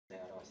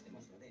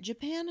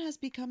Japan has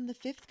become the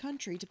fifth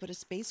country to put a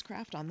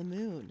spacecraft on the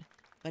moon,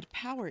 but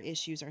power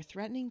issues are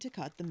threatening to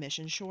cut the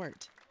mission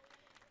short.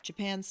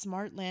 Japan's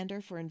smart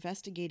lander for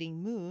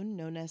investigating moon,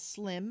 known as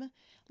SLIM,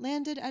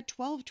 landed at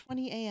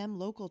 12:20 a.m.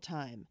 local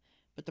time,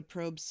 but the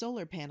probe's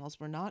solar panels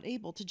were not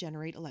able to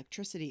generate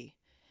electricity.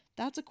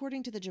 That's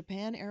according to the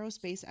Japan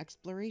Aerospace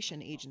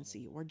Exploration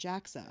Agency, or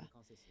JAXA.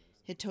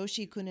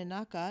 Hitoshi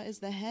Kuninaka is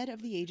the head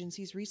of the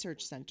agency's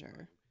research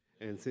center.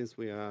 And since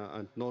we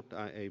are not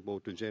able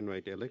to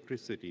generate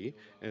electricity,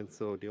 and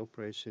so the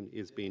operation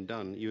is being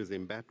done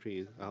using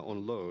batteries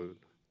on load.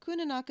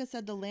 Kuninaka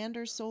said the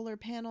lander's solar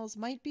panels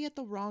might be at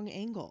the wrong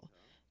angle,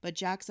 but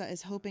JAXA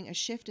is hoping a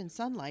shift in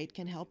sunlight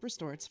can help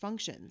restore its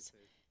functions.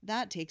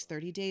 That takes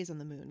 30 days on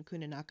the moon,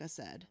 Kuninaka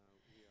said.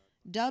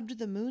 Dubbed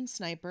the Moon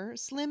Sniper,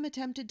 SLIM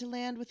attempted to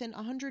land within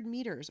 100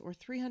 meters or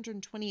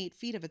 328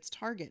 feet of its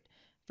target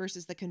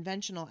versus the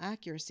conventional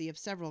accuracy of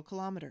several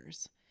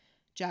kilometers.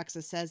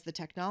 JAXA says the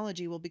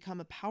technology will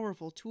become a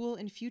powerful tool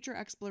in future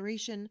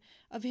exploration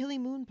of hilly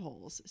moon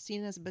poles,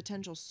 seen as a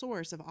potential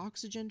source of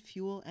oxygen,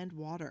 fuel, and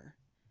water.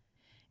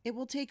 It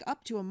will take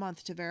up to a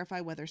month to verify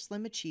whether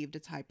SLIM achieved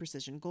its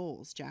high-precision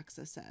goals,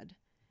 JAXA said.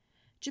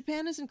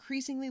 Japan is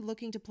increasingly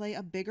looking to play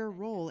a bigger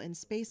role in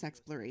space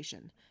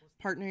exploration,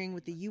 partnering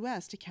with the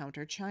U.S. to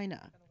counter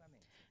China.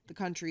 The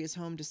country is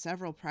home to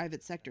several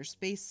private sector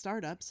space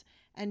startups,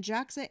 and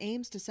JAXA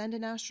aims to send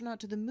an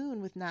astronaut to the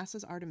moon with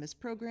NASA's Artemis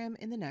program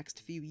in the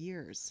next few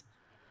years.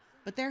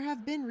 But there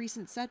have been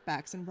recent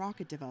setbacks in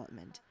rocket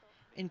development,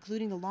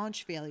 including the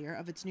launch failure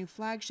of its new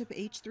flagship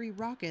H-3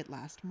 rocket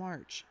last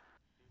March.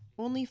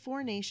 Only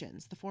 4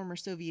 nations, the former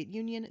Soviet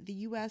Union, the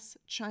U.S.,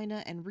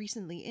 China, and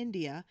recently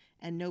India,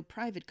 and no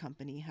private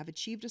company have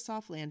achieved a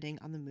soft landing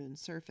on the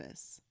moon's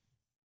surface.